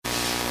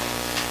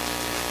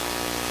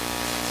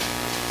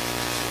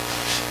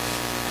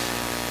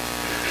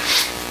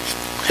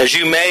As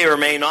you may or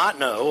may not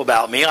know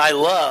about me, I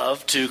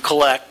love to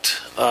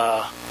collect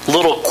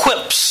little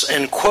quips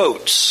and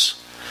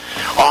quotes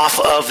off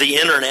of the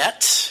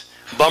internet,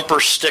 bumper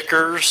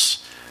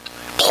stickers,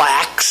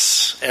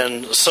 plaques,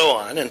 and so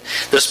on. And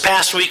this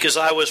past week, as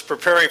I was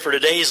preparing for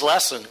today's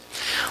lesson,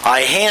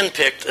 I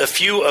handpicked a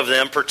few of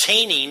them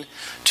pertaining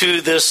to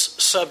this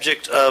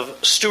subject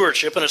of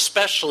stewardship, and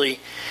especially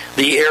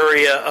the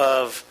area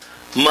of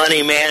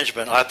money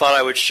management. I thought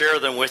I would share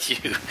them with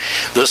you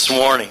this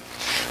morning.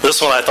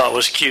 This one I thought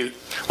was cute.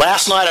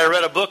 Last night I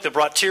read a book that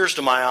brought tears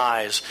to my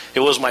eyes. It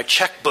was my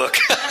checkbook.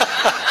 I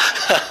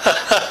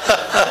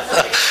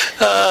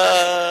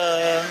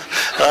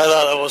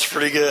thought that was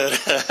pretty good.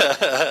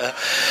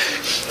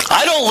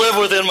 I don't live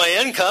within my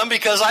income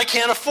because I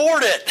can't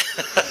afford it.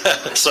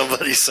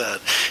 Somebody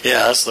said.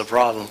 Yeah, that's the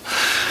problem.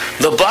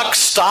 The buck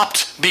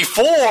stopped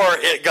before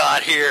it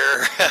got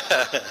here.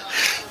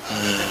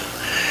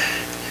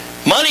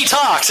 Money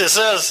talks. It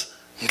says,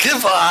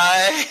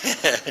 goodbye.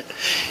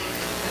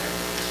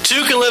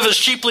 Two can live as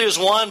cheaply as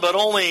one, but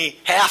only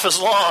half as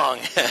long.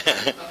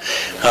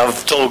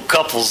 I've told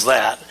couples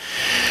that.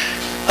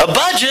 A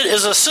budget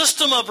is a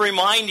system of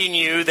reminding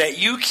you that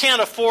you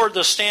can't afford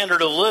the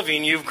standard of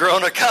living you've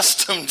grown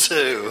accustomed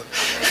to.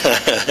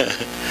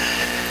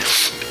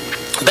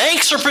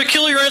 Banks are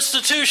peculiar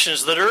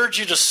institutions that urge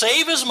you to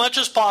save as much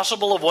as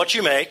possible of what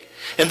you make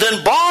and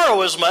then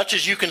borrow as much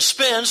as you can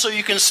spend so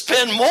you can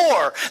spend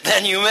more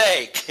than you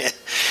make.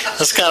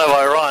 That's kind of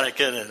ironic,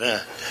 isn't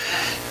it?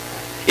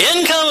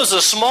 Income is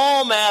a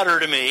small matter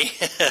to me,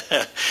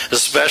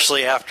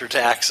 especially after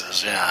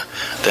taxes. Yeah,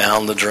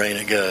 down the drain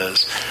it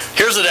goes.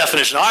 Here's the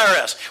definition.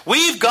 IRS.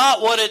 We've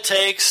got what it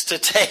takes to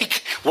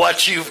take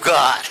what you've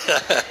got.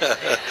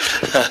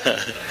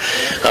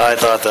 I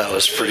thought that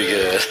was pretty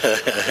good.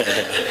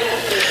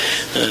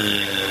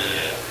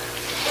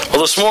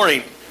 Well, this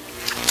morning,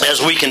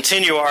 as we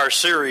continue our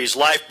series,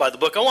 Life by the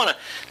Book, I want to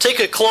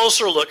take a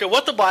closer look at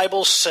what the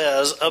Bible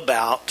says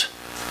about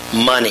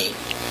money.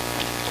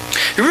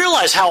 You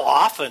realize how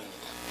often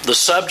the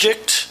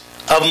subject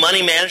of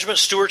money management,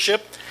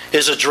 stewardship,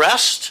 is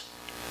addressed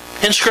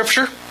in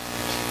Scripture?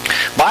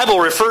 The Bible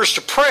refers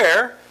to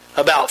prayer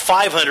about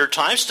 500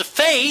 times, to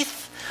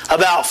faith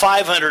about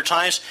 500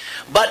 times,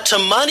 but to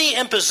money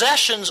and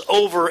possessions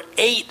over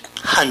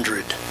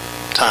 800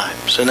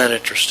 times. Isn't that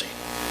interesting?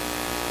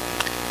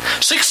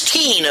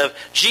 16 of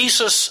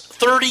Jesus'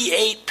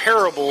 38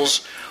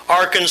 parables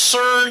are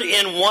concerned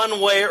in one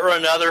way or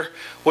another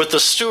with the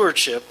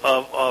stewardship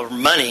of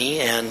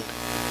money and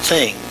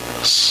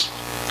things.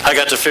 I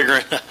got to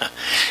figuring,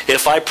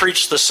 if I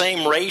preached the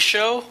same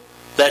ratio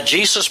that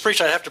Jesus preached,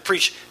 I'd have to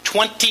preach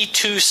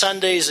 22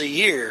 Sundays a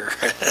year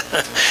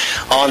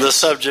on the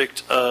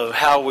subject of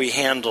how we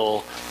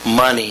handle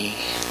money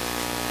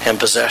and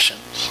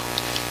possessions.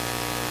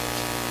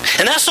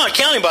 And that's not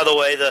counting, by the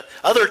way, the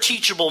other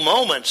teachable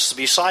moments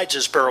besides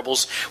his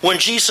parables when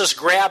Jesus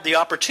grabbed the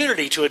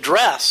opportunity to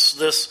address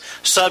this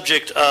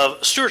subject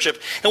of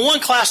stewardship. And one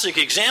classic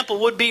example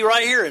would be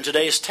right here in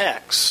today's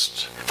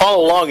text.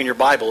 Follow along in your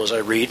Bible as I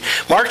read.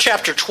 Mark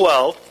chapter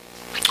 12,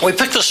 we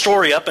pick the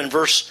story up in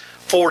verse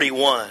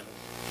 41.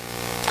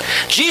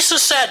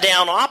 Jesus sat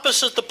down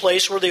opposite the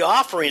place where the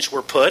offerings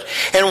were put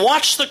and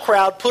watched the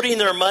crowd putting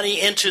their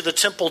money into the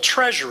temple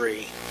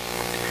treasury.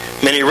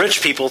 Many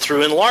rich people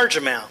threw in large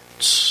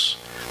amounts,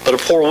 but a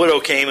poor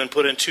widow came and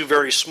put in 2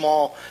 very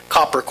small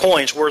copper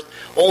coins worth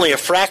only a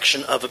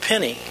fraction of a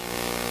penny.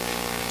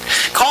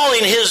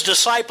 Calling his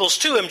disciples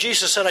to him,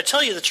 Jesus said, I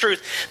tell you the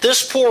truth,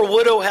 this poor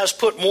widow has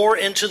put more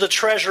into the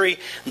treasury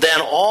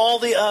than all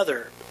the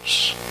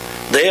others.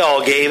 They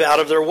all gave out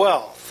of their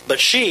wealth, but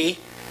she,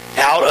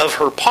 out of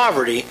her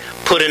poverty,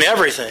 put in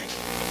everything,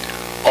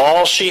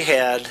 all she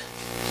had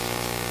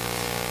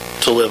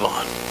to live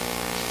on.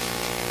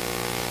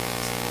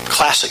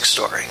 Classic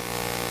story.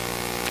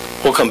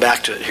 We'll come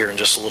back to it here in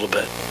just a little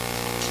bit.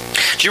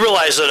 Do you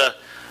realize that a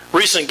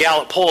recent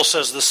Gallup poll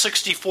says that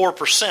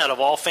 64% of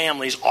all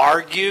families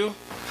argue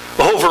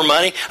over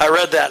money? I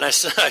read that and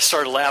I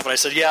started laughing. I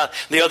said, yeah,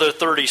 the other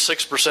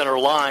 36% are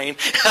lying.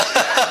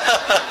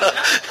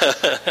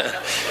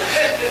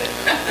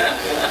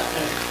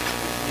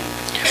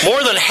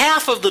 More than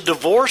half of the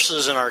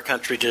divorces in our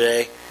country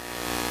today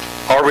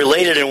are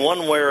related in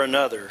one way or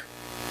another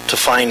to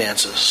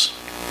finances.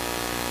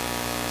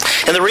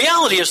 And the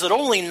reality is that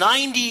only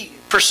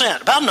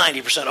 90%, about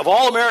 90% of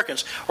all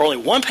Americans are only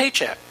one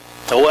paycheck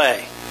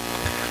away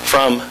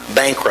from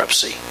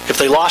bankruptcy. If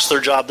they lost their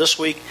job this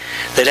week,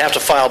 they'd have to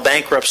file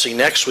bankruptcy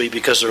next week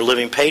because they're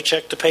living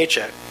paycheck to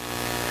paycheck.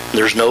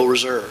 There's no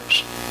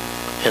reserves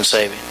in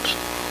savings.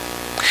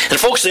 And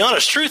folks, the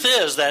honest truth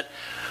is that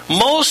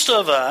most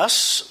of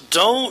us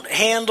don't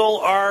handle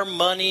our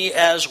money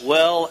as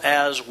well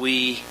as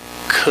we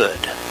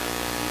could.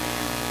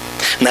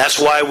 And that's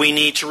why we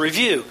need to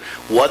review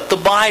what the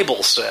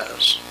Bible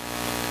says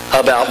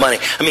about money.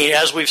 I mean,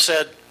 as we've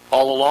said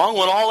all along,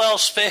 when all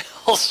else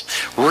fails,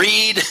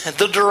 read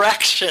the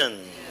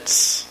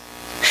directions.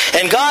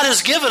 And God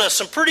has given us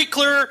some pretty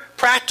clear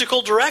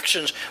practical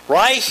directions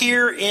right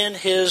here in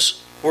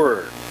His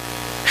word.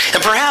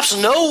 And perhaps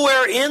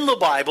nowhere in the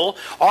Bible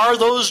are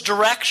those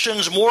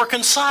directions more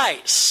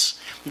concise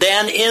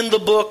than in the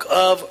book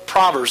of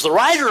Proverbs. The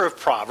writer of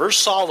Proverbs,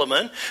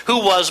 Solomon,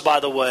 who was, by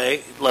the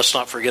way, let's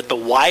not forget, the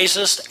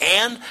wisest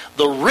and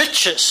the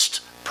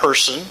richest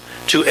person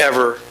to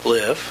ever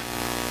live.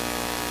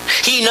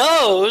 He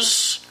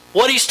knows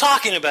what he's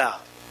talking about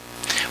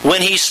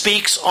when he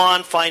speaks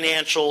on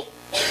financial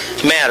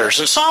matters.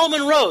 And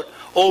Solomon wrote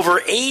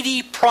over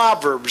 80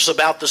 proverbs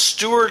about the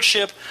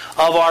stewardship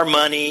of our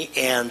money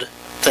and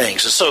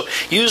things. And so,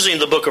 using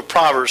the book of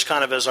Proverbs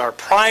kind of as our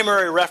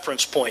primary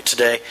reference point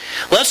today,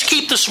 let's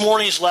keep this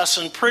morning's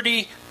lesson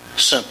pretty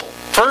simple.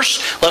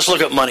 First, let's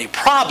look at money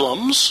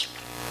problems.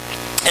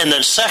 And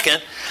then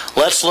second,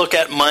 let's look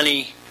at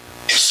money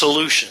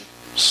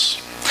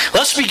solutions.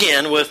 Let's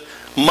begin with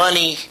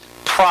money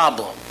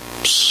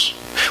problems.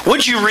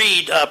 Would you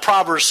read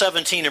Proverbs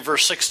 17 and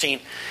verse 16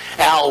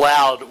 out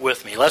loud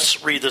with me?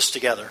 Let's read this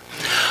together.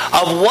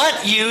 Of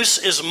what use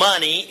is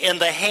money in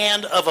the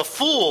hand of a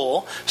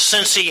fool,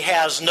 since he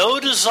has no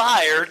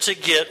desire to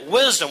get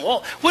wisdom?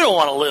 Well, we don't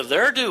want to live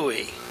there, do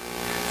we?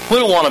 We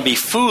don't want to be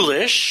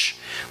foolish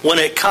when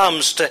it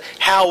comes to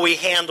how we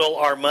handle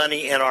our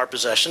money and our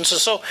possessions.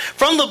 And so,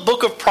 from the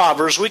book of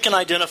Proverbs, we can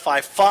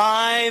identify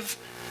 5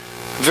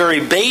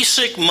 very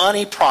basic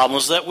money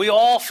problems that we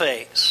all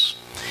face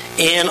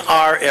in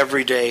our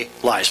everyday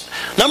lives.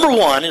 Number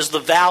 1 is the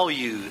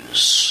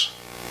values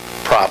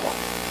problem.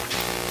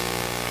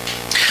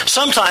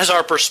 Sometimes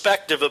our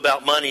perspective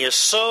about money is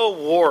so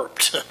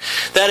warped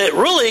that it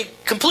really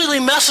completely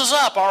messes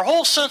up our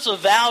whole sense of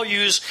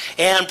values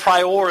and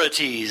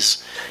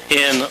priorities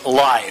in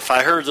life.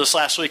 I heard this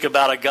last week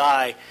about a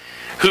guy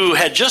who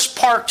had just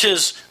parked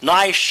his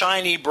nice,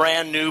 shiny,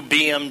 brand new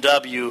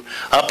BMW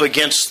up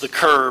against the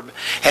curb.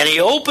 And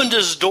he opened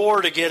his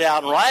door to get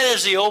out. And right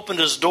as he opened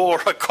his door,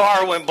 a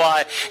car went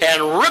by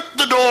and ripped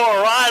the door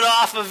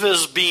right off of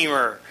his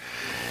Beamer.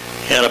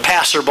 And a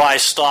passerby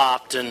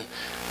stopped and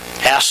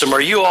asked him, "Are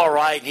you all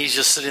right?" And he's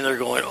just sitting there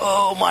going,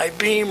 "Oh, my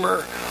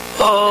Beamer.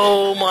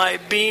 Oh, my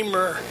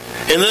Beamer."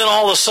 And then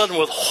all of a sudden,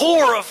 with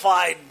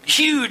horrified,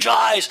 huge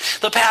eyes,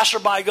 the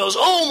passerby goes,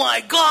 "Oh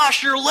my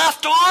gosh, your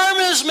left arm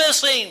is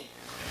missing."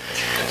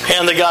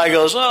 And the guy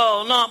goes,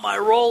 "Oh, not my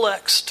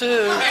Rolex,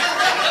 too."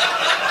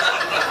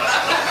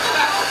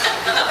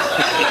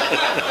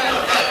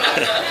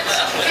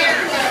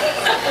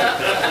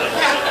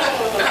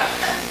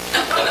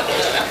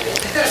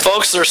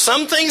 Folks, there's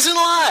some things in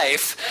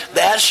life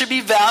that should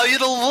be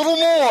valued a little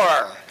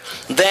more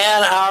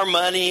than our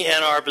money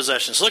and our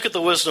possessions. Look at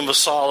the wisdom of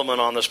Solomon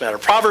on this matter.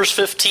 Proverbs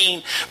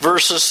 15,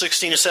 verses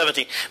 16 to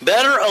 17.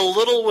 Better a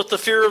little with the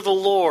fear of the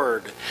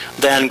Lord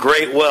than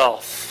great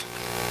wealth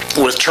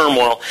with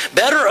turmoil.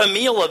 Better a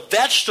meal of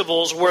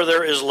vegetables where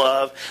there is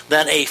love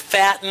than a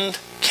fattened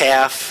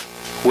calf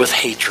with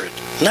hatred.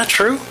 Isn't that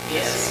true?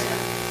 Yes.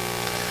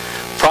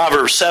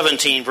 Proverbs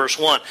 17, verse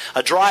 1.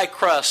 A dry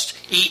crust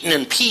eaten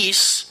in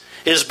peace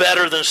is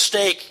better than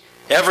steak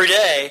every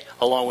day,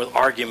 along with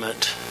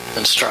argument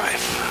and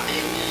strife.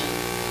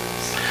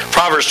 Amen.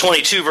 Proverbs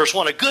 22, verse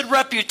 1. A good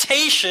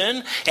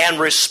reputation and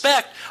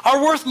respect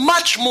are worth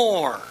much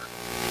more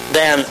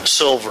than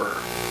silver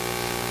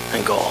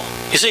and gold.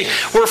 You see,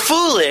 we're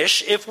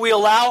foolish if we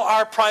allow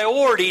our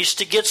priorities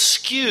to get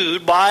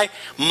skewed by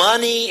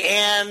money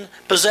and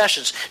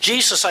possessions.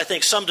 Jesus, I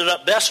think, summed it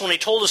up best when he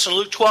told us in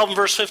Luke 12 and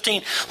verse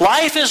 15,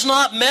 life is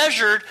not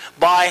measured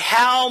by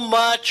how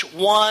much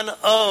one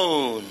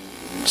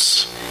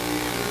owns.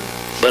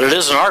 But it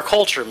is in our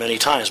culture many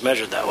times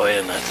measured that way,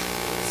 isn't it?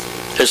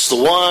 It's the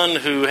one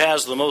who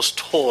has the most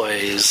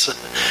toys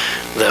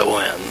that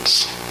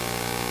wins.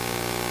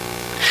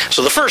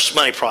 So the first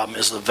money problem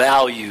is the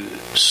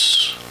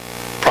values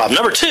problem.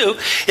 Number 2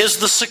 is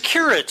the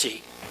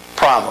security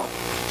problem.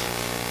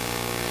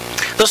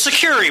 The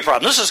security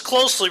problem. This is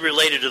closely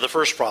related to the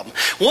first problem.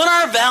 When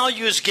our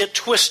values get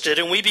twisted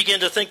and we begin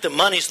to think that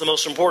money's the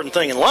most important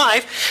thing in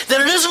life,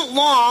 then it isn't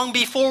long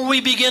before we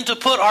begin to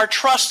put our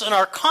trust and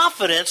our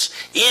confidence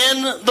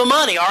in the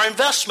money, our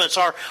investments,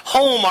 our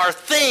home, our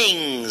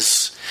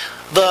things.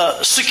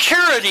 The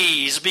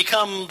securities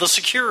become the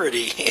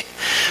security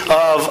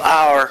of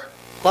our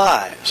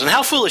lives. And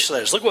how foolish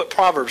that is. Look what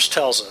Proverbs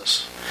tells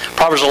us.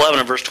 Proverbs 11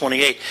 and verse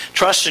 28.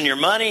 Trust in your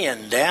money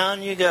and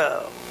down you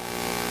go.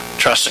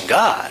 Trust in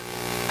God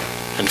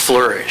and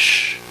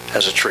flourish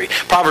as a tree.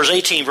 Proverbs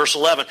 18 verse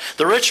 11.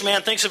 The rich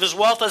man thinks of his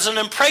wealth as an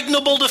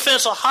impregnable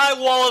defense, a high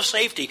wall of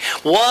safety.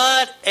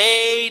 What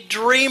a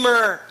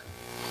dreamer.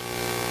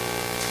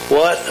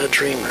 What a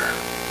dreamer.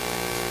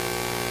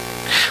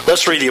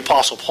 Let's read the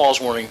Apostle Paul's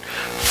warning.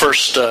 1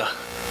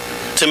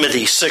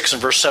 Timothy 6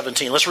 and verse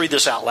 17. Let's read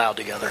this out loud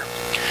together.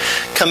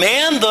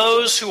 Command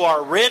those who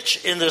are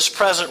rich in this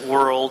present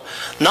world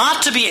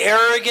not to be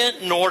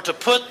arrogant nor to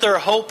put their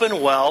hope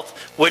in wealth,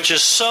 which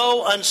is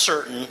so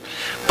uncertain,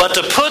 but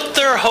to put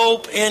their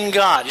hope in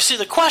God. You see,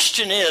 the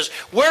question is,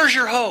 where's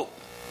your hope?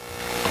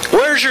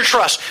 Where's your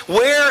trust?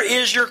 Where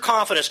is your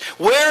confidence?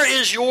 Where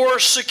is your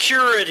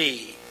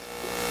security?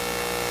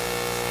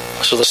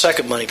 So the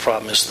second money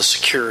problem is the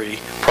security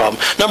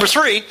problem. Number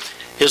 3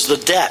 is the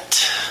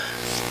debt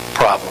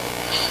problem.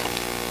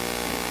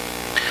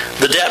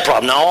 The debt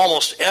problem. Now,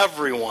 almost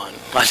everyone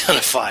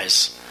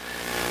identifies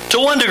to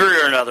one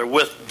degree or another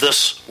with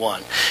this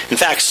one. In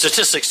fact,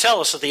 statistics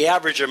tell us that the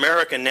average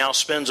American now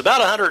spends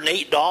about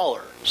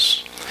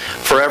 $108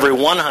 for every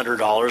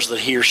 $100 that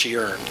he or she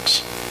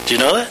earns. Do you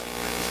know that?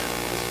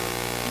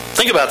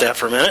 Think about that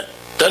for a minute.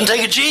 Doesn't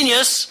take a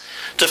genius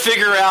to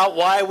figure out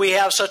why we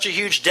have such a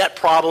huge debt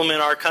problem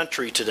in our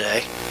country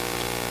today.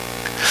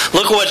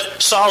 Look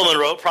what Solomon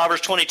wrote,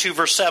 Proverbs 22,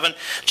 verse 7.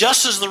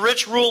 Just as the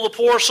rich rule the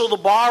poor, so the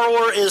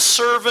borrower is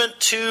servant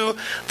to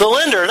the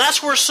lender. And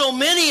that's where so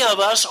many of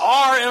us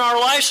are in our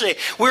lives today.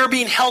 We're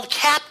being held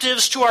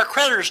captives to our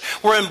creditors.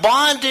 We're in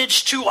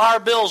bondage to our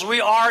bills.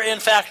 We are, in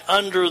fact,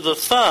 under the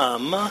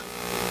thumb of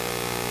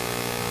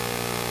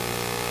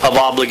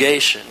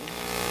obligation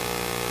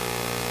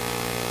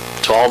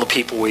to all the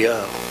people we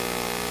owe.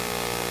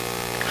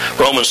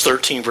 Romans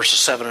 13, verses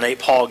 7 and 8,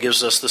 Paul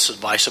gives us this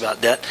advice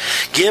about debt.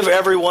 Give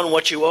everyone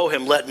what you owe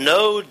him. Let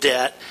no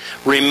debt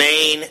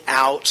remain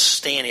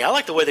outstanding. I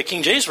like the way the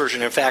King James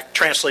Version, in fact,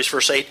 translates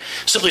verse 8.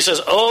 Simply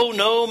says, owe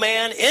no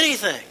man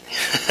anything.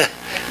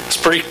 It's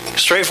pretty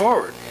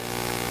straightforward.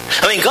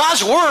 I mean,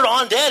 God's word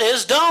on debt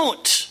is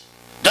don't.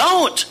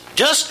 Don't.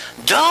 Just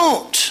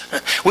don't.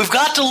 We've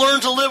got to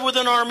learn to live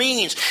within our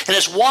means. And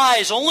it's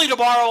wise only to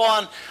borrow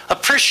on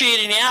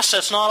appreciating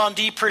assets, not on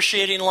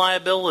depreciating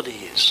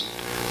liabilities.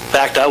 In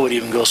fact, I would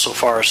even go so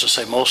far as to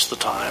say most of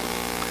the time,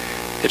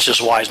 it's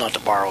just wise not to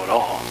borrow at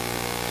all.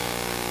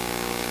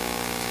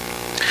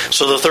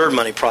 So the third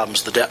money problem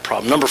is the debt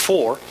problem. Number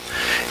 4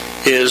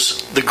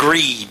 is the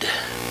greed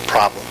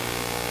problem.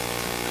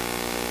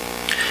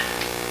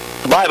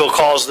 The Bible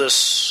calls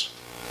this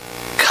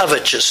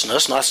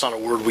covetousness. Now, that's not a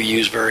word we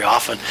use very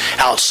often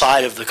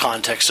outside of the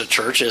context of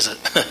church, is it?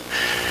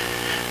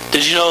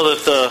 Did you know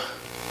that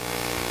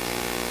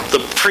the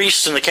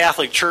priests in the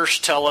Catholic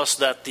Church tell us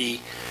that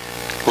the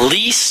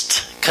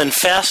least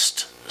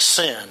confessed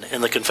sin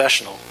in the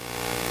confessional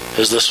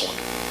is this one?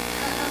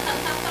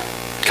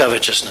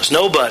 Covetousness.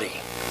 Nobody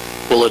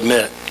will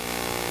admit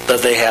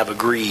that they have a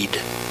greed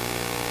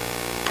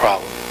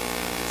problem.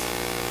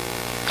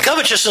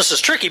 Covetousness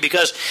is tricky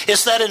because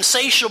it's that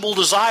insatiable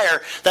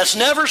desire that's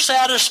never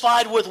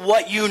satisfied with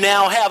what you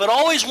now have. It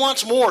always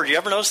wants more. Do you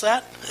ever notice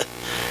that?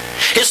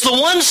 It's the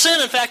one sin,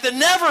 in fact, that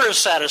never is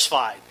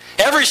satisfied.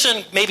 Every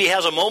sin maybe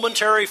has a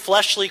momentary,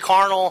 fleshly,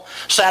 carnal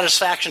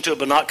satisfaction to it,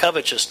 but not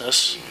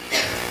covetousness.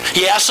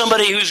 You ask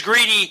somebody who's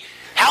greedy,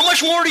 how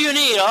much more do you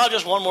need? Oh,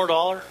 just $1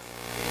 more.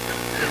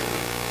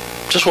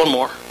 Just one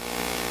more.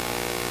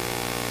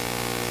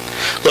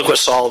 Look what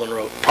Solomon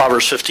wrote.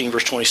 Proverbs 15,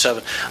 verse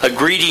 27. A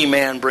greedy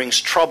man brings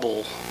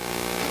trouble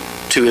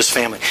to his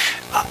family.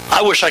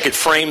 I wish I could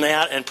frame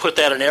that and put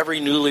that in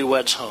every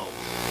newlywed's home.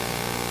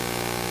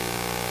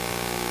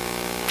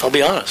 I'll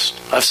be honest.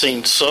 I've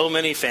seen so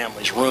many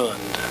families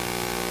ruined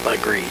by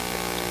greed.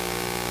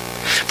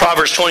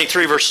 Proverbs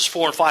 23, verses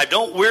 4 and 5.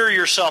 Don't weary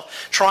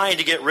yourself trying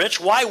to get rich.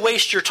 Why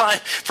waste your time?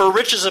 For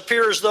riches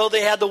appear as though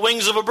they had the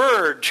wings of a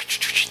bird.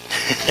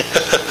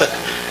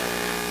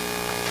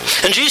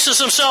 And Jesus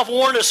himself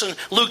warned us in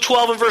Luke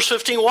 12 and verse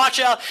 15, watch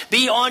out,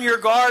 be on your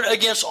guard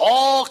against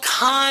all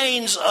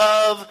kinds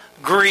of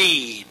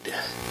greed.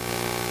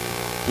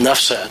 Enough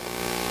said.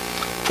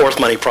 Fourth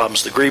money problem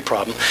is the greed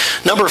problem.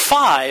 Number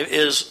 5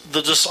 is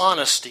the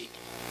dishonesty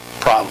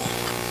problem.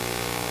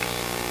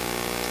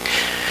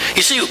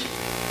 You see,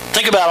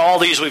 think about all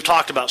these we've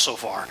talked about so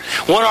far.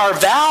 When our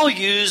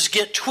values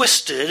get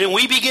twisted and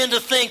we begin to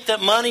think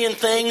that money and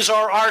things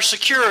are our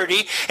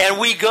security and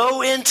we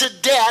go into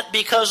debt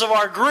because of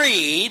our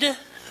greed,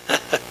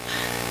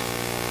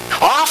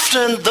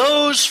 often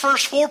those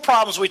first 4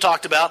 problems we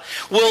talked about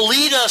will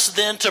lead us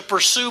then to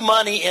pursue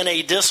money in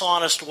a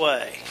dishonest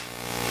way.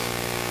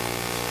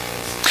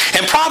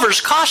 And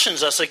Proverbs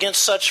cautions us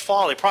against such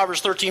folly.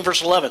 Proverbs 13,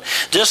 verse 11.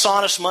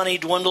 Dishonest money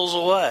dwindles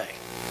away.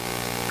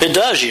 It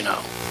does, you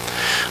know.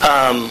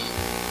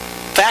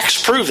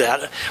 Facts prove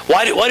that.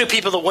 Why do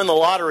people that win the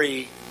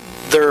lottery,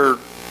 they're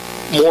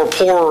more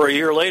poor a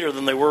year later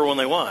than they were when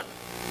they won?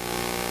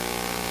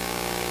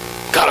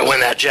 Got to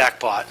win that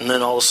jackpot, and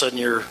then all of a sudden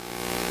you're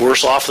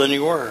worse off than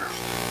you were.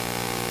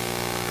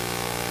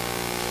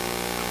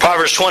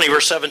 Proverbs 20,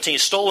 verse 17.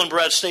 Stolen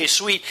bread stays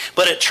sweet,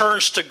 but it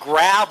turns to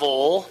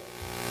gravel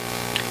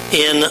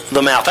in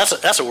the mouth.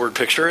 That's a word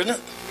picture, isn't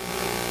it?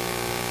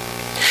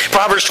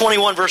 Proverbs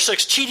 21, verse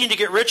 6, cheating to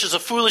get rich is a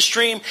foolish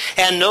dream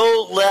and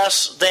no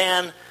less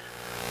than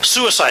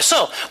suicide.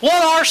 So,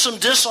 what are some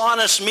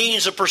dishonest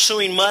means of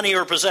pursuing money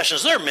or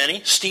possessions? There are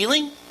many.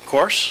 Stealing, of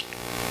course.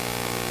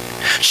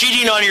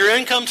 Cheating on your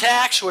income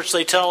tax, which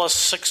they tell us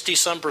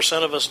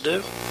 60-some% of us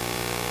do.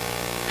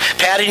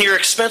 Padding your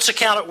expense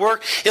account at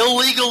work.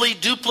 Illegally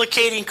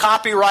duplicating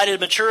copyrighted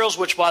materials,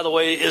 which, by the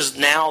way, is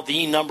now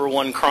the number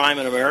 1 crime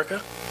in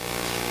America.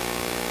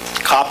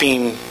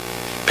 Copying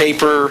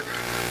paper,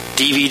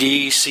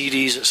 DVDs,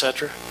 CDs,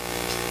 etc.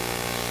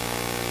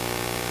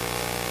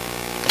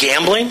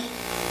 Gambling.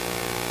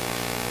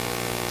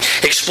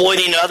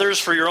 exploiting others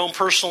for your own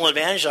personal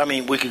advantage. I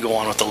mean, we could go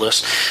on with the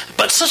list.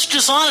 But such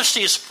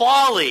dishonesty is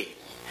folly.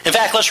 In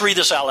fact, let's read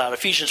this out loud.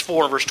 Ephesians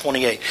 4 verse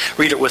 28.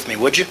 Read it with me,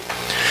 would you?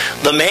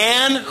 The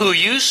man who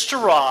used to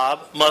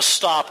rob must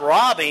stop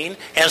robbing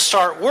and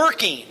start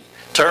working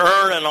to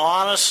earn an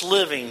honest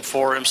living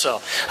for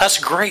himself. That's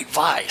great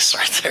advice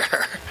right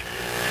there.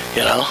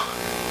 You know?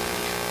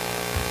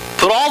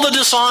 Put all the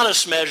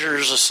dishonest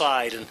measures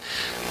aside and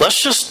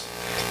let's just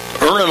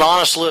earn an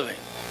honest living.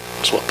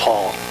 That's what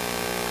Paul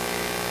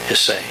is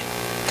saying.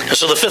 And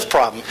so the fifth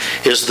problem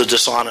is the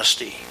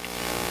dishonesty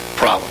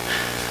problem.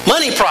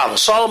 Money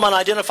problems. Solomon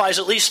identifies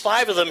at least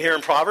 5 of them here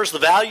in Proverbs. The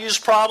values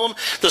problem,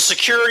 the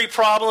security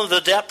problem, the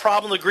debt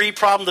problem, the greed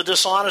problem, the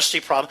dishonesty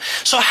problem.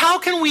 So how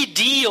can we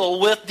deal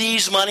with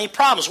these money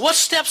problems? What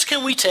steps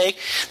can we take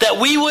that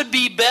we would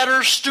be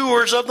better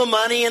stewards of the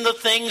money and the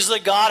things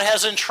that God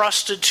has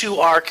entrusted to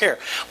our care?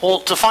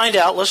 Well, to find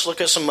out, let's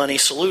look at some money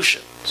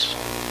solutions.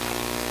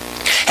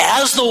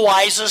 As the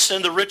wisest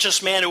and the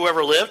richest man who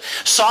ever lived,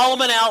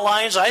 Solomon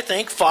outlines, I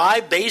think,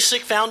 5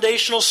 basic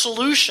foundational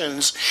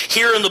solutions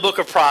here in the book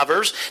of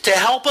Proverbs to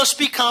help us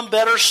become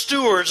better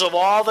stewards of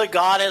all that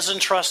God has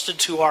entrusted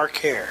to our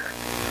care.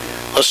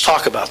 Let's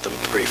talk about them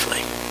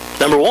briefly.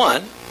 Number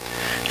 1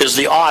 is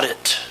the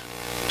audit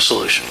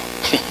solution.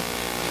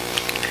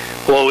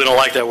 Well, we don't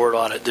like that word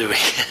audit, do we?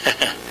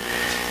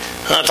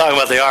 I'm not talking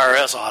about the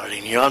IRS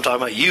auditing you. I'm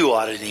talking about you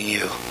auditing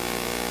you.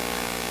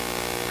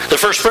 The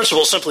first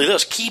principle is simply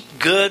this: keep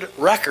good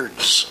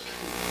records.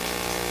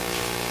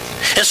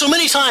 And so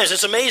many times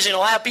it's amazing,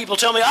 I'll have people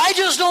tell me, I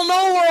just don't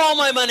know where all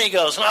my money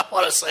goes. And I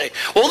want to say,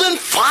 well then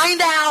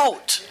find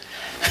out.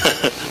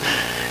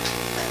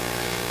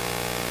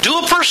 Do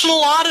a personal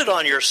audit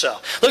on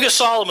yourself. Look at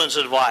Solomon's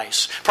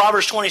advice.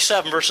 Proverbs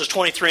 27 verses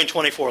 23 and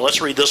 24. Let's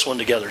read this one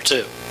together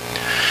too.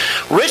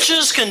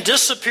 Riches can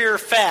disappear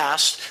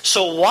fast,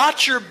 so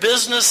watch your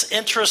business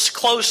interests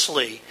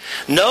closely.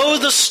 Know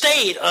the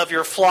state of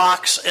your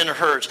flocks and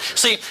herds.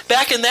 See,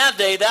 back in that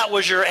day, that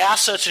was your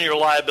assets and your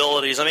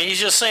liabilities. I mean, he's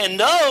just saying,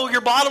 know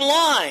your bottom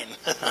line.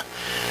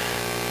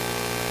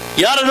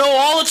 You ought to know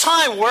all the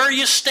time where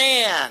you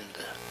stand.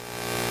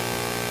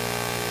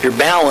 Your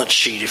balance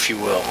sheet, if you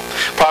will.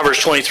 Proverbs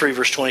 23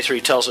 verse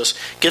 23 tells us,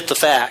 get the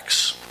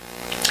facts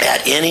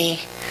at any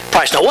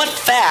price. Now, what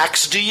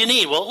facts do you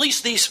need? Well, at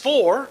least these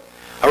 4.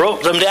 I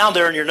wrote them down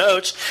there in your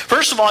notes.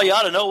 First of all, you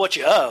ought to know what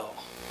you owe.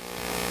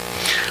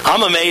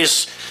 I'm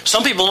amazed.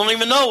 Some people don't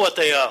even know what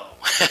they owe.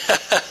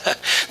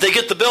 They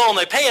get the bill and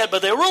they pay it,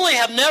 but they really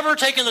have never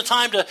taken the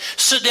time to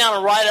sit down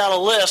and write out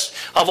a list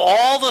of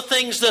all the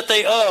things that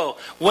they owe.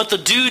 What the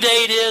due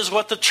date is,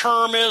 what the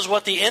term is,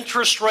 what the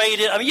interest rate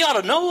is. I mean, you ought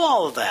to know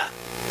all of that.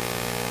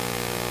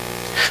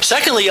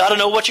 Secondly, you ought to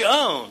know what you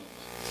own.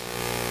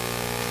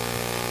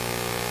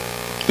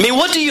 I mean,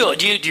 what do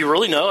you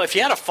really know? If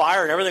you had a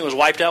fire and everything was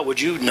wiped out,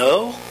 would you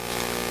know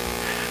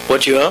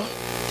what you own?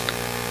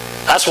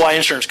 That's why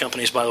insurance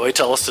companies, by the way,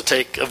 tell us to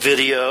take a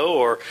video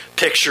or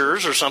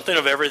pictures or something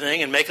of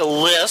everything and make a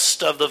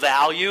list of the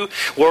value,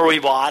 where we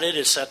bought it,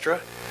 etc.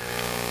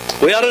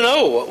 We ought to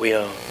know what we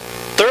own.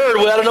 Third,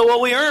 we ought to know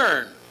what we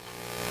earn.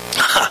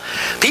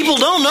 People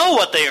don't know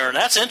what they earn.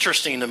 That's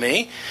interesting to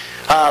me.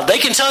 They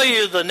can tell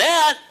you the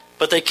net,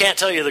 but they can't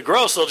tell you the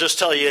gross. They'll just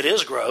tell you it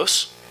is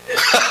gross.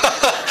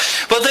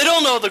 But they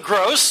don't know the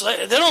gross.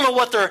 They don't know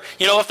what they're,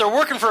 if they're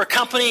working for a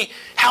company,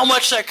 how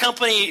much that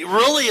company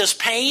really is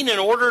paying in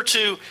order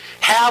to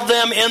have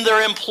them in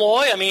their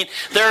employ. I mean,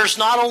 there's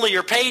not only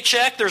your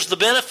paycheck, there's the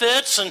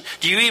benefits, and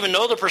do you even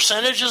know the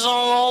percentages on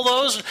all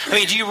those? I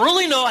mean, do you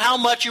really know how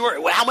much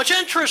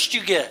interest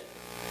you get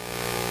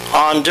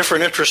on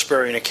different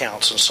interest-bearing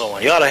accounts and so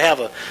on? You ought to have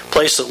a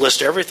place that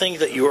lists everything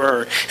that you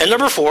earn. And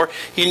number 4,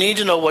 you need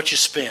to know what you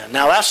spend.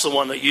 Now, that's the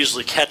one that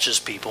usually catches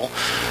people.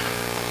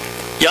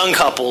 Young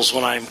couples,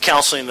 when I'm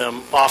counseling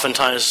them,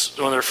 oftentimes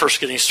when they're first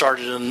getting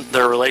started in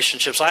their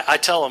relationships, I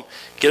tell them,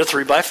 get a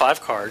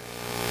 3x5 card,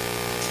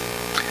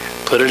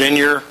 put it in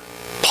your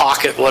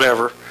pocket,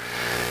 whatever,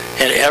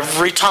 and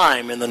every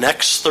time in the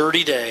next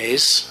 30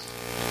 days,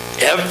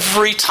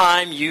 every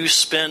time you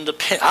spend a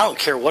penny, I don't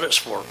care what it's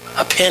for,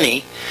 a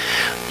penny,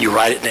 you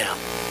write it down.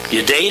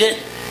 You date it,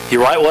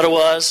 you write what it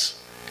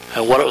was,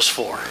 and what it was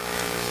for.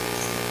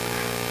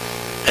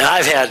 And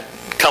I've had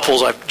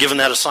couples I've given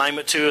that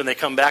assignment to, and they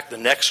come back the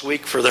next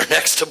week for their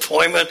next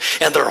appointment,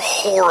 and they're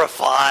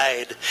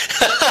horrified.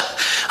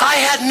 I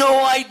had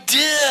no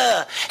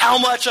idea how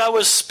much I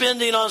was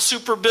spending on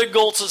Super Big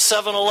Gulps at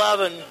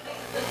 7-Eleven.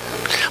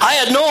 I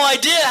had no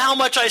idea how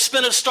much I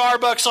spent at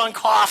Starbucks on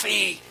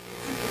coffee.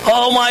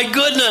 Oh my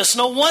goodness,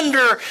 no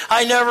wonder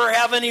I never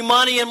have any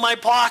money in my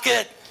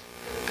pocket.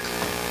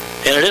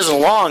 And it isn't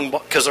long,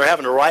 because they're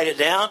having to write it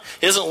down,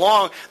 it isn't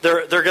long,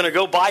 they're going to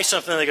go buy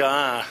something, and they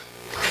go,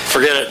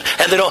 forget it.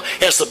 And they don't.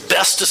 And it's the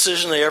best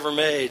decision they ever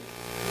made.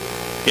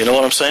 You know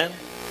what I'm saying?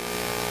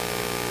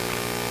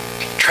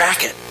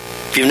 Track it.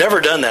 If you've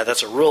never done that,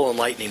 that's a real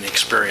enlightening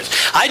experience.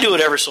 I do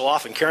it every so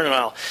often. Karen and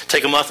I'll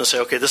take a month and say,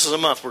 okay, this is a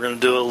month. We're going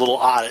to do a little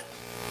audit.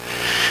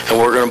 And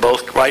we're going to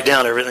both write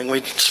down everything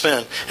we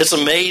spend. It's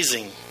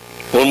amazing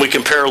when we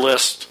compare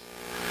lists,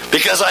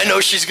 because I know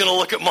she's going to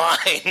look at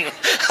mine.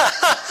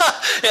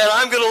 And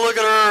I'm going to look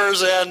at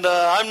hers, and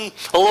I'm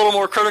a little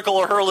more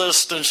critical of her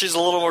list, and she's a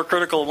little more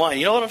critical of mine.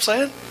 You know what I'm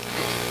saying?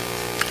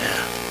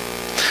 Yeah.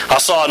 I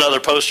saw another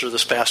poster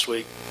this past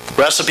week.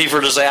 Recipe for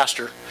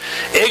disaster.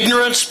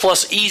 Ignorance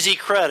plus easy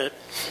credit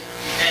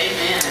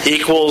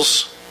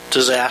equals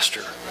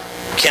disaster.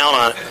 Count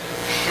on it.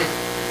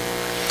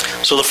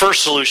 So the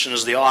first solution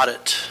is the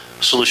audit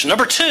solution.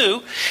 Number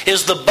 2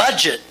 is the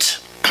budget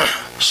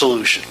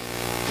solution.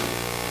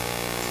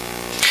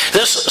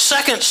 This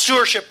second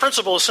stewardship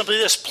principle is simply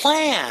this: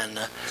 plan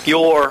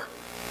your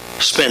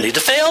spending. To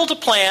fail to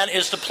plan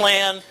is to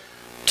plan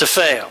to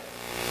fail.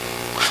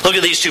 Look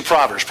at these 2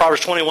 Proverbs.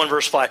 Proverbs 21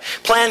 verse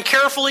 5. Plan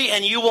carefully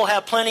and you will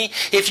have plenty.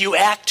 If you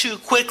act too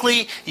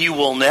quickly, you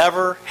will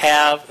never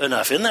have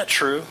enough. Isn't that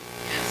true?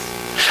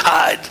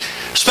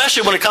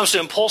 Especially when it comes to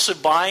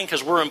impulsive buying,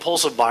 because we're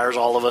impulsive buyers,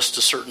 all of us,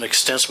 to certain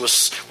extents,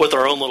 with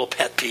our own little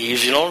pet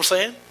peeves. You know what I'm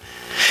saying?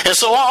 And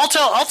so I'll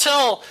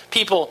tell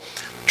people,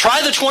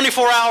 try the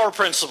 24-hour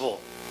principle.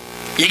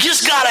 You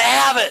just got to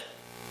have it.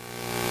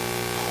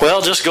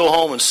 Well, just go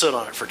home and sit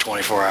on it for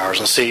 24 hours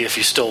and see if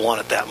you still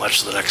want it that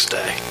much the next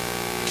day.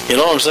 You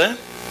know what I'm saying?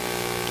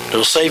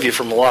 It'll save you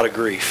from a lot of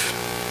grief.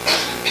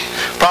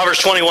 Proverbs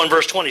 21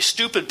 verse 20.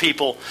 Stupid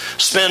people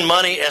spend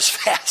money as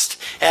fast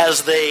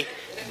as they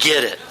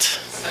get it.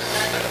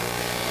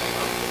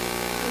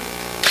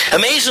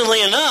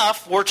 Amazingly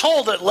enough, we're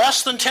told that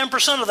less than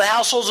 10% of the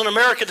households in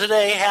America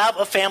today have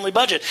a family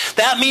budget.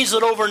 That means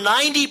that over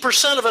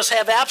 90% of us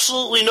have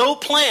absolutely no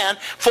plan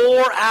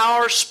for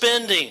our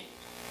spending.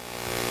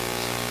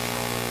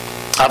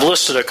 I've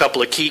listed a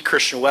couple of key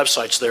Christian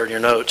websites there in your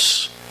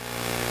notes.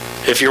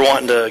 If you're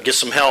wanting to get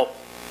some help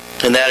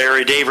in that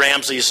area, Dave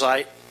Ramsey's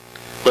site,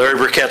 Larry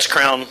Burkett's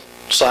Crown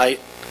site.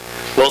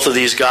 Both of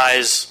these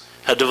guys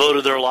have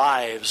devoted their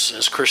lives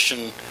as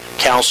Christian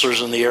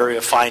counselors in the area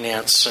of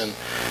finance, and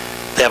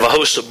they have a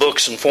host of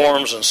books and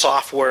forums and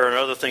software and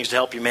other things to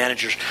help you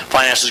manage your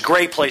finances.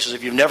 Great places.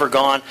 If you've never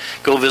gone,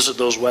 go visit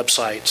those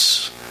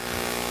websites.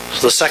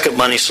 So the second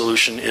money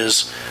solution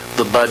is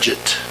the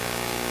budget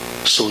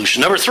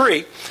solution. Number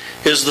 3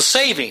 is the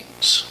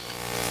savings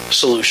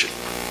solution.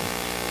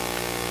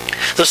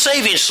 The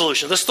savings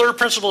solution. This third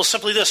principle is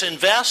simply this: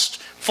 invest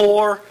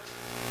for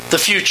the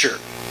future.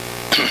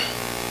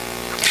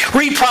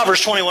 Read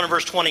Proverbs 21 and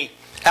verse 20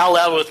 out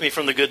loud with me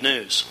from the Good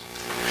News.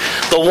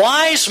 The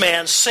wise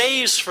man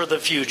saves for the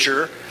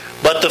future,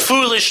 but the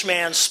foolish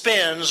man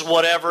spends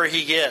whatever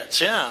he gets.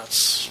 Yeah,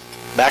 it's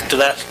back to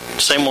that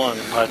same one.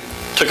 I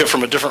took it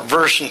from a different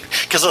version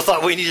because I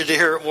thought we needed to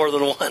hear it more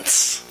than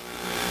once.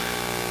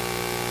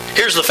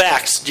 Here's the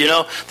facts. Do you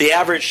know the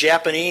average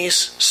Japanese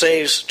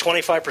saves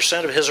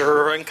 25% of his or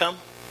her income?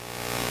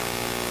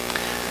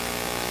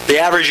 The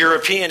average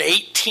European,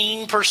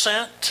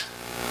 18%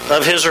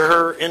 of his or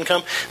her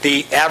income.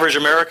 The average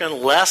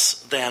American, less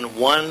than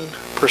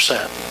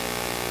 1%.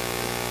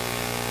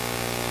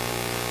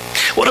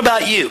 What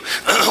about you?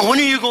 When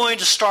are you going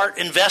to start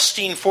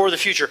investing for the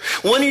future?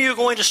 When are you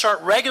going to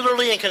start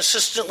regularly and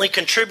consistently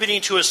contributing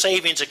to a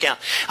savings account?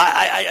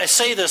 I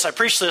say this, I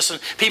preach this,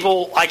 and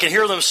people, I can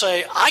hear them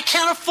say, I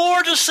can't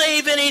afford to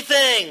save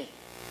anything.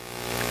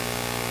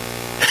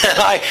 And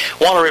I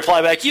want to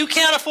reply back, you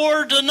can't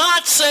afford to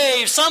not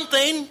save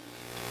something.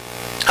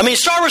 I mean,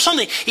 start with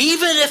something,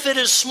 even if it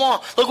is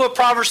small. Look what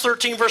Proverbs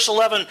 13 verse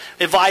 11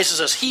 advises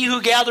us. He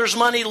who gathers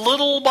money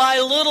little by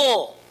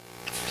little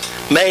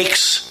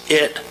makes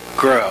it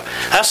grow.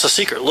 That's the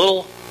secret,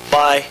 little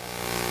by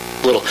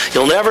little.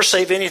 You'll never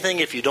save anything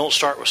if you don't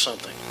start with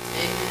something.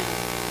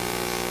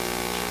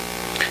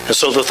 And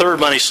so the third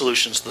money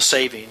solution is the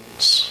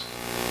savings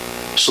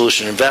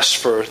solution. Invest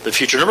for the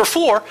future. Number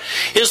 4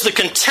 is the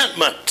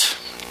contentment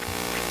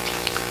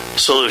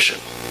solution.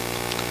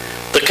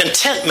 The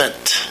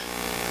contentment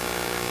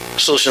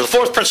solution. The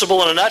fourth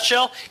principle in a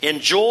nutshell: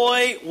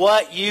 enjoy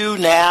what you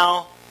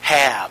now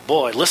have.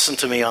 Boy, listen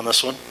to me on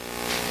this one.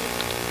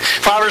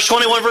 Proverbs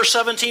 21 verse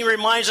 17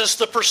 reminds us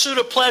the pursuit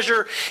of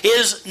pleasure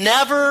is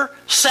never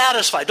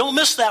satisfied. Don't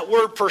miss that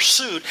word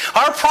pursuit.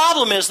 Our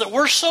problem is that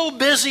we're so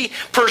busy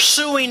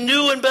pursuing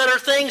new and better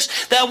things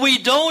that we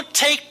don't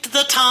take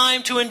the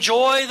time to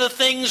enjoy the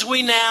things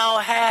we now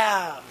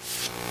have.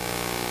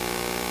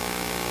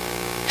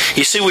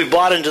 You see, we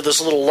bought into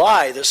this little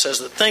lie that says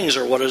that things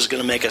are what is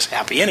going to make us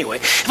happy anyway.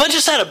 If I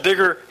just had a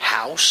bigger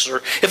house, or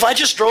if I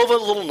just drove a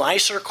little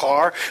nicer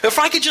car, if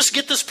I could just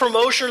get this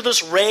promotion or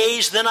this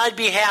raise, then I'd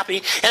be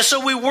happy. And so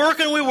we work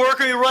and we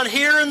run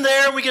here and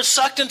there, and we get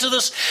sucked into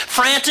this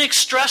frantic,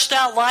 stressed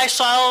out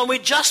lifestyle, and we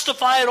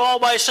justify it all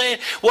by saying,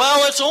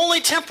 well, it's only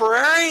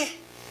temporary.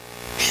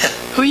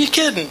 Who are you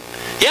kidding?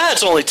 Yeah,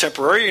 it's only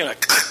temporary. You're going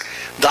to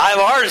die of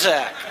a heart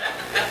attack.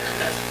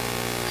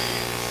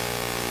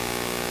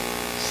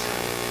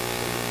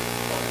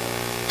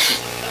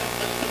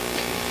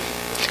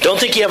 Don't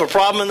think you have a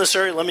problem in this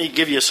area? Let me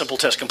give you a simple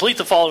test. Complete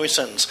the following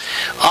sentence.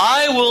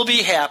 I will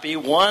be happy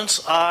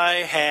once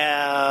I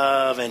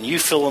have, and you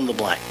fill in the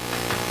blank.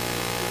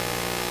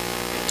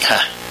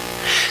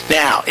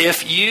 Now,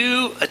 if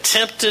you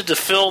attempted to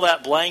fill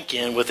that blank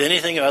in with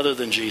anything other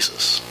than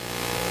Jesus,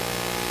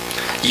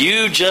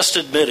 you just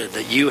admitted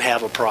that you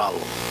have a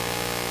problem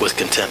with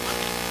contentment.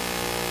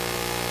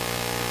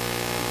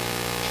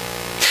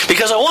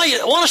 Because I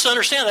want us to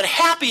understand that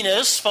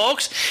happiness,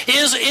 folks,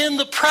 is in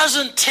the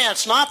present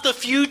tense, not the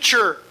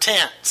future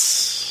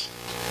tense.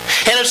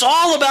 And it's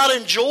all about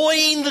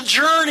enjoying the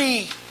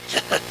journey.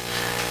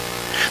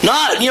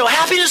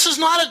 Happiness is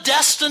not a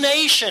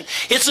destination.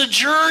 It's a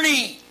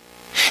journey.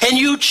 And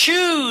you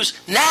choose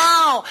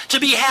now to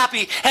be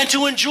happy and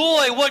to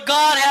enjoy what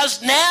God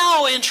has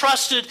now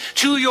entrusted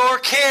to your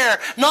care,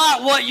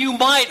 not what you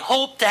might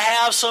hope to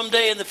have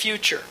someday in the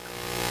future.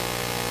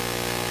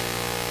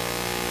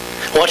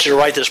 I want you to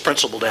write this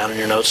principle down in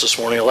your notes this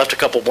morning. I left a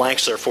couple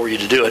blanks there for you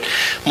to do it.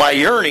 My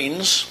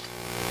yearnings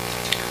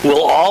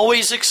will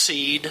always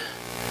exceed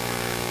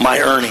my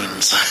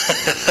earnings.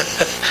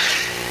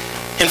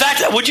 In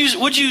fact, would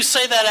you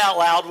say that out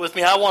loud with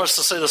me? I want us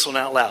to say this one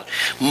out loud.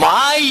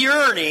 My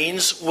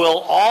yearnings will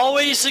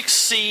always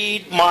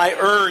exceed my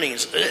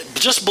earnings.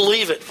 Just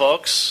believe it,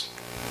 folks.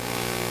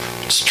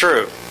 It's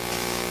true.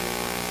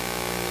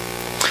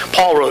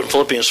 Paul wrote in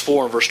Philippians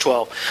 4 and verse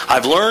 12,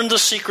 I've learned the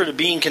secret of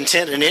being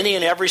content in any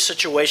and every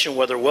situation,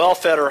 whether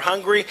well-fed or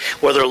hungry,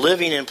 whether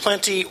living in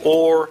plenty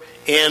or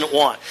in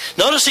want.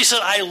 Notice he said,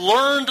 I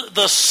learned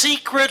the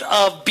secret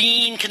of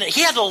being content.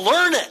 He had to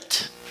learn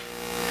it.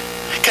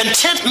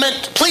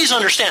 Contentment, please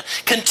understand,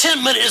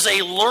 contentment is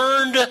a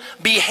learned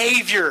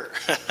behavior.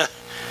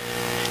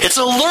 It's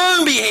a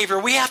learned behavior.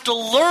 We have to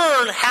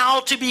learn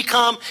how to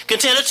become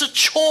content. It's a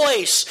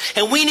choice.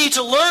 And we need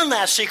to learn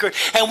that secret.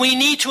 And we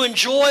need to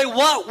enjoy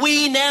what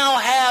we now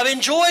have.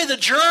 Enjoy the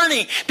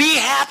journey. Be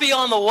happy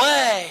on the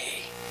way.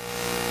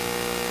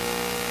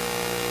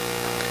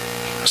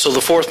 So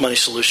the fourth money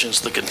solution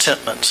is the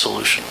contentment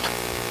solution.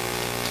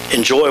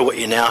 Enjoy what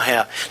you now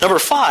have. Number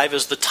 5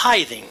 is the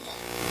tithing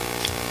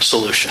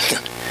solution.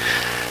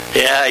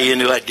 Yeah, you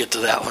knew I'd get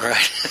to that one, right?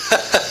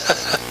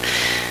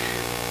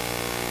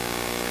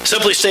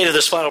 Simply stated,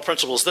 this final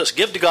principle is this.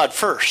 Give to God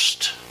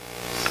first.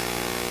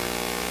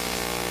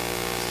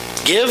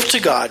 Give to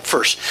God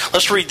first.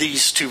 Let's read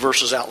these 2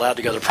 verses out loud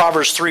together.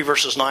 Proverbs 3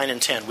 verses 9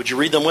 and 10. Would you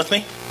read them with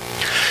me?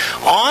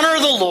 Honor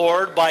the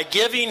Lord by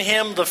giving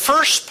Him the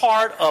first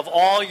part of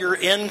all your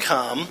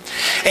income,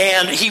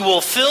 and He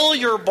will fill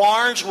your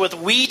barns with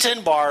wheat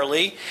and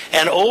barley,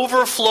 and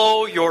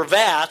overflow your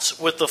vats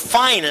with the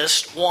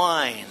finest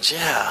wines.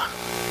 Yeah.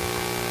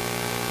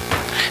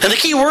 And the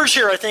key words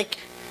here, I think,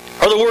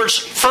 are the words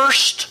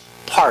first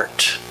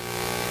part.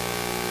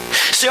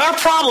 See, our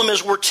problem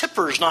is we're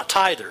tippers, not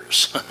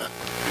tithers.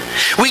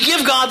 We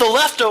give God the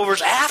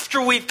leftovers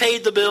after we've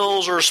paid the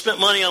bills or spent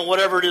money on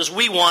whatever it is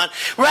we want,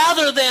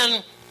 rather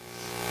than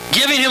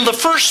giving Him the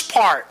first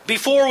part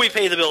before we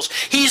pay the bills.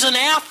 He's an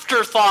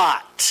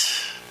afterthought.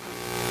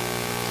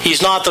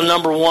 He's not the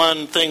number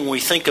one thing we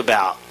think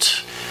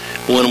about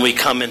when we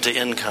come into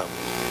income.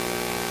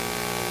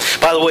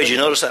 By the way, did you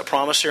notice that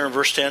promise here in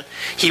verse 10?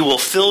 He will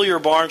fill your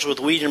barns with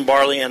wheat and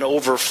barley and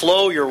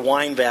overflow your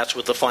wine vats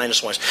with the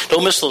finest wines.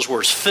 Don't miss those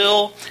words.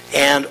 Fill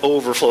and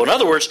overflow. In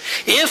other words,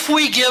 if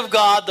we give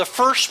God the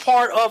first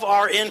part of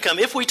our income,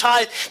 if we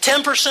tithe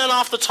 10%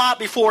 off the top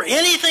before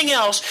anything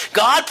else,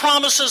 God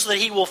promises that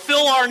He will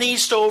fill our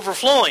needs to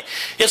overflowing.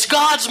 It's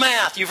God's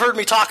math. You've heard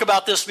me talk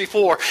about this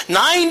before.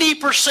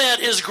 90%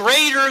 is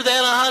greater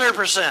than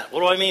 100%. What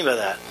do I mean by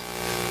that?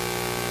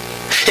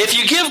 If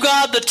you give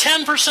God the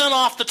 10%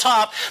 off the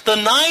top, the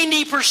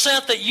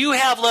 90% that you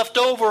have left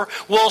over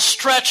will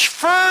stretch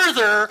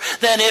further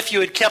than if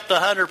you had kept the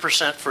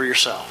 100% for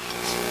yourself.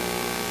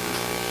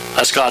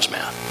 That's God's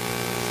math.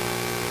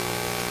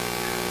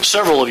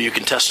 Several of you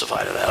can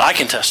testify to that. I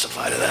can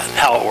testify to that,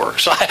 how it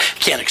works. I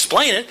can't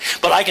explain it,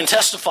 but I can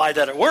testify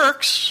that it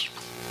works.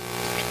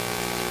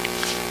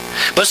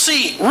 But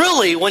see,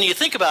 really, when you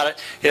think about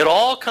it, it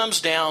all comes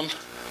down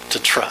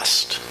to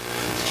trust.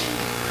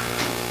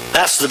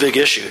 That's the big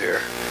issue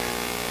here.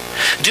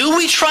 Do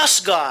we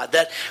trust God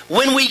that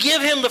when we give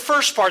Him the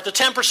first part, the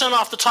 10%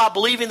 off the top,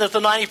 believing that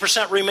the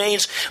 90%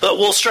 remains,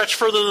 will stretch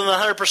further than the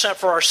 100%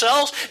 for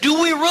ourselves?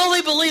 Do we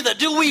really believe that?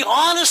 Do we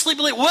honestly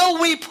believe?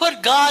 Will we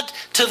put God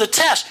to the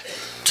test?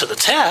 To the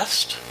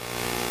test?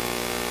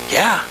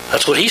 Yeah,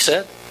 that's what He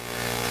said.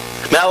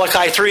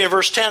 Malachi 3 and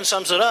verse 10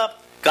 sums it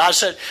up. God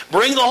said,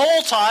 bring the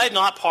whole tithe,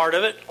 not part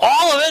of it,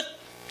 all of it,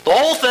 the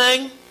whole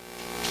thing.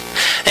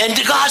 And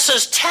God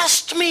says,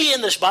 test me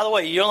in this. By the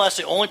way, you know that's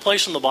the only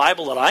place in the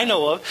Bible that I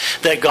know of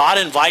that God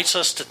invites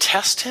us to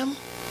test Him.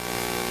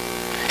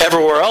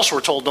 Everywhere else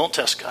we're told, don't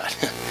test God.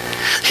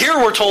 Here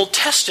we're told,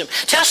 test Him.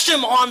 Test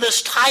Him on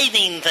this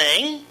tithing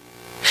thing.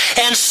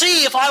 And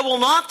see if I will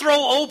not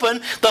throw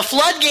open the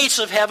floodgates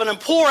of heaven and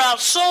pour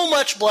out so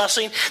much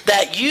blessing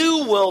that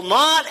you will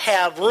not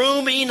have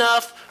room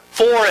enough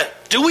for it.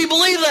 Do we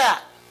believe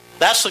that?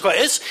 That's the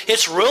question.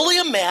 It's really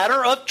a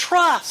matter of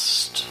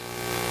trust.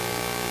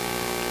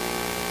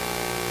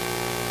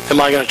 Am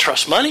I going to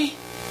trust money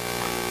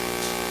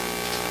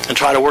and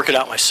try to work it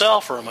out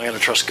myself, or am I going to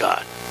trust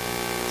God?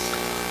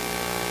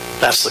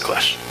 That's the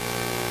question.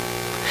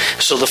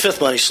 So the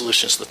fifth money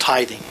solution is the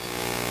tithing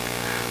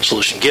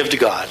solution. Give to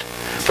God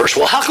first.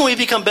 Well, how can we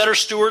become better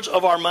stewards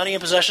of our money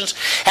and possessions?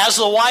 As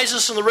the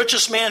wisest and the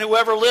richest man who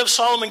ever lived,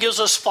 Solomon gives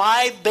us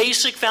 5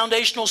 basic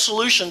foundational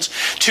solutions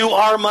to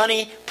our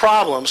money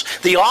problems.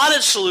 The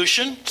audit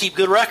solution, keep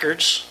good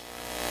records.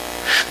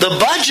 The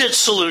budget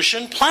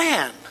solution,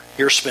 plan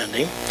your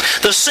spending.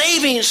 The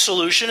savings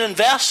solution,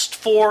 invest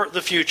for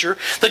the future.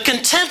 The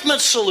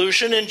contentment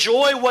solution,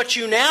 enjoy what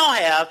you now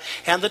have.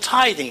 And the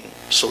tithing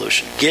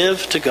solution,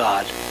 give to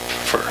God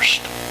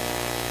first.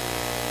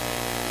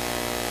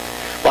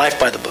 Life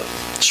by the book.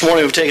 This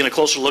morning we've taken a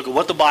closer look at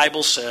what the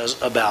Bible says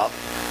about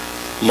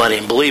money.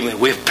 And believe me,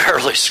 we've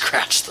barely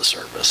scratched the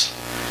surface.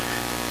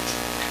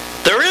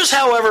 There is,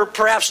 however,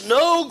 perhaps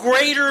no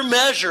greater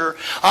measure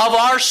of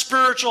our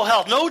spiritual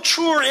health, no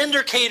truer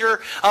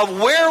indicator of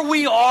where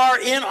we are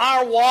in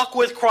our walk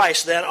with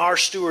Christ than our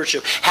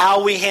stewardship,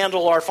 how we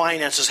handle our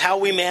finances, how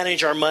we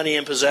manage our money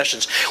and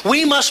possessions.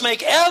 We must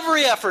make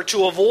every effort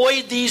to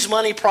avoid these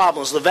money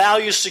problems, the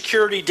value,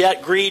 security,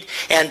 debt, greed,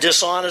 and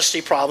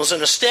dishonesty problems. And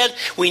instead,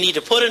 we need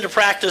to put into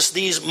practice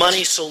these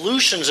money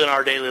solutions in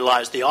our daily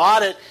lives, the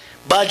audit,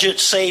 budget,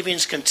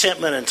 savings,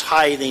 contentment, and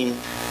tithing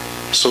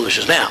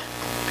solutions. Now,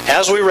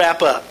 as we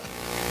wrap up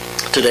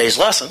today's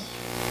lesson,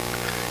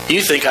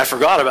 you think I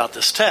forgot about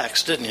this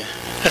text, didn't you?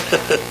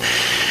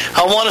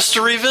 I want us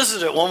to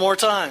revisit it one more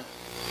time.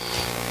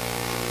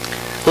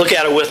 Look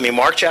at it with me.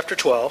 Mark chapter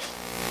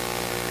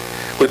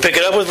 12. We pick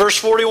it up with verse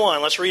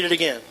 41. Let's read it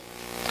again.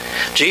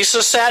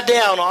 Jesus sat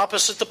down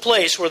opposite the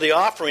place where the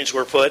offerings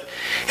were put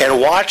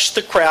and watched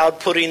the crowd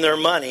putting their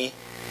money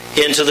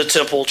into the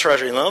temple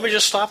treasury. Now, let me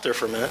just stop there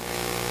for a minute.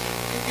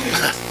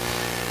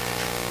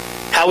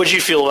 How would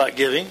you feel about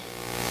giving?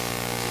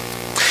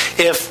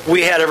 If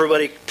we had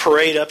everybody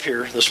parade up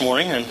here this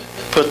morning and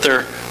put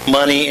their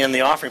money in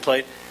the offering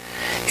plate,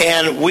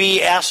 and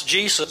we asked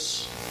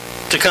Jesus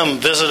to come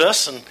visit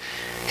us, and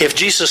if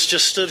Jesus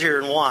just stood here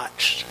and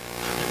watched,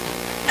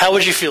 how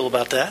would you feel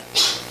about that?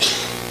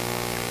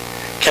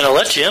 Can I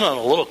let you in on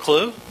a little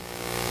clue?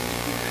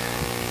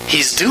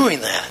 He's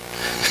doing that.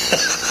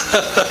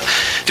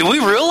 Do we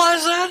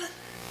realize that?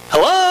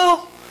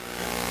 Hello?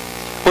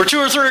 Where 2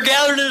 or 3 are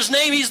gathered in His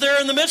name, He's there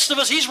in the midst of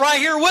us. He's right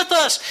here with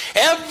us.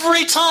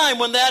 Every time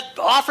when that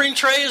offering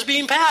tray is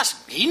being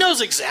passed, He knows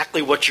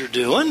exactly what you're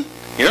doing.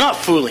 You're not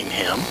fooling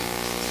Him.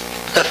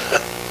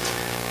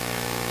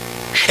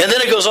 And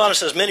then it goes on and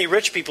says, many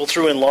rich people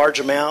threw in large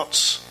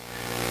amounts.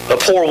 A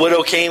poor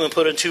widow came and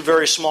put in 2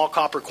 very small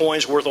copper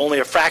coins worth only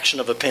a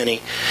fraction of a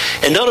penny.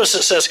 And notice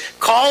it says,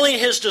 calling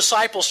His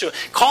disciples to Him.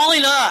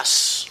 Calling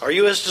us. Are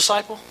you His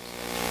disciple?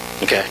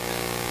 Okay.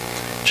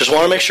 Just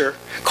want to make sure.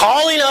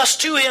 Calling us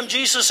to Him,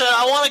 Jesus said,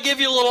 I want to give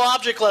you a little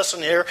object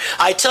lesson here.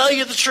 I tell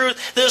you the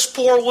truth, this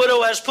poor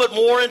widow has put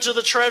more into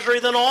the treasury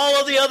than all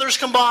of the others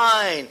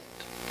combined.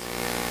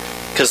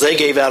 Because they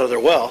gave out of their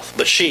wealth,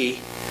 but she,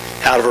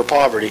 out of her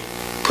poverty,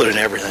 put in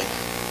everything.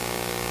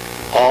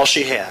 All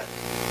she had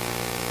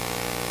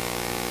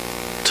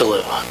to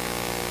live on.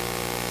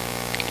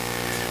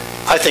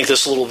 I think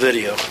this little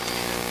video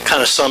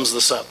kind of sums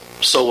this up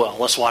so well.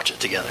 Let's watch it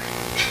together.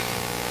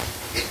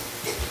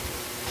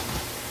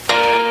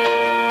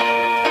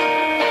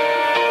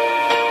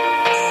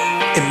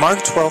 In Mark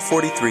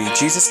 12:43,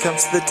 Jesus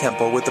comes to the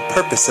temple with the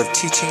purpose of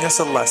teaching us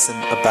a lesson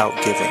about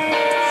giving.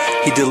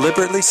 He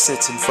deliberately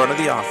sits in front of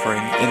the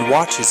offering and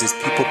watches as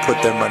people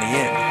put their money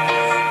in.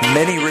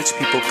 Many rich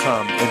people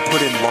come and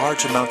put in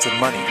large amounts of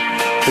money,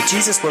 but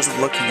Jesus wasn't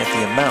looking at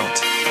the amount.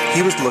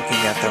 He was looking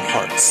at their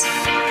hearts.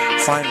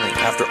 Finally,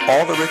 after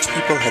all the rich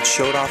people had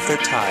showed off their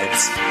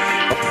tithes,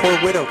 a poor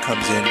widow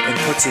comes in and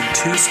puts in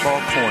 2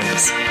 small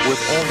coins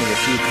worth only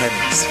a few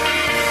pennies.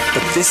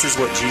 But this is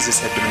what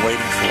Jesus had been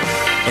waiting for,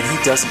 and He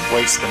doesn't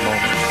waste a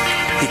moment.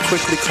 He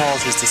quickly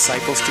calls His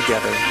disciples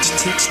together to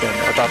teach them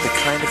about the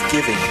kind of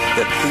giving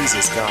that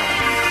pleases God.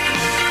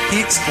 He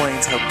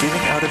explains how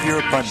giving out of your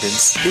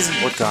abundance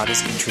isn't what God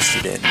is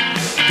interested in,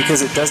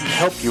 because it doesn't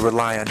help you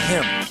rely on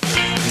Him.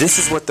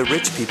 This is what the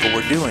rich people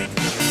were doing,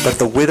 but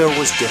the widow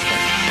was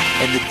different,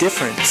 and the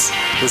difference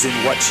was in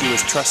what she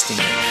was trusting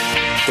in.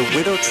 The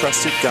widow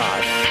trusted God,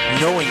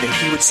 knowing that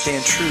He would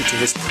stand true to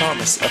His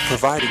promise of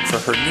providing for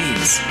her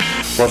needs,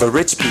 while the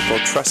rich people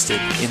trusted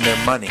in their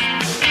money.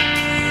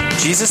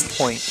 Jesus'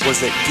 point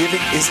was that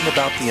giving isn't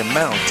about the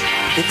amount,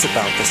 it's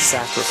about the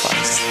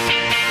sacrifice.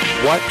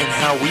 What and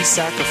how we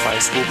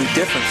sacrifice will be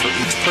different for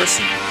each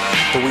person,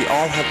 but we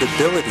all have the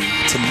ability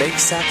to make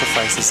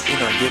sacrifices in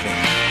our giving.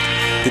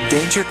 The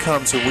danger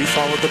comes when we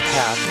follow the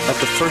path of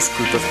the first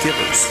group of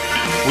givers.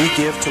 We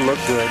give to look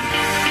good,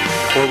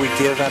 or we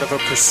give out of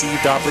a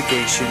perceived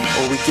obligation,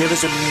 or we give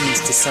as a means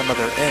to some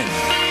other end.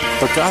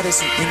 But God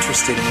isn't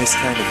interested in this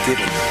kind of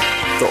giving.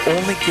 The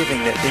only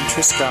giving that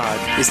interests God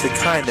is the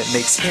kind that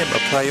makes Him a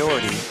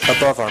priority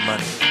above our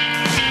money.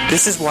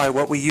 This is why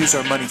what we use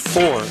our money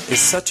for is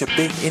such a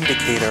big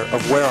indicator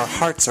of where our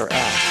hearts are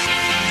at.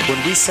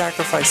 When we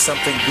sacrifice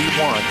something we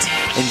want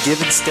and give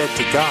instead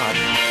to God,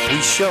 we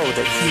show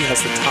that He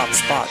has the top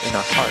spot in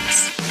our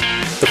hearts.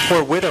 The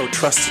poor widow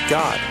trusted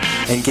God,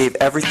 and gave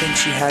everything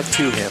she had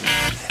to him.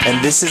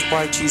 And this is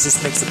why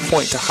Jesus makes a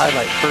point to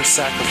highlight her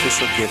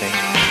sacrificial giving,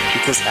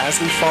 because as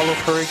we follow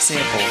her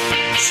example,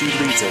 she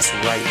leads us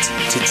right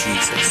to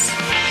Jesus.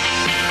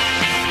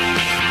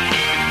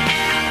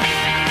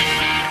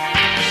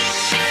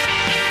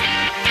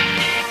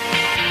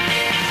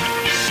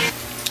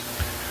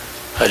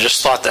 I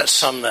just thought that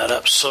summed that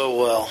up so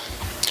well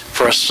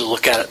for us to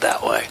look at it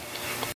that way.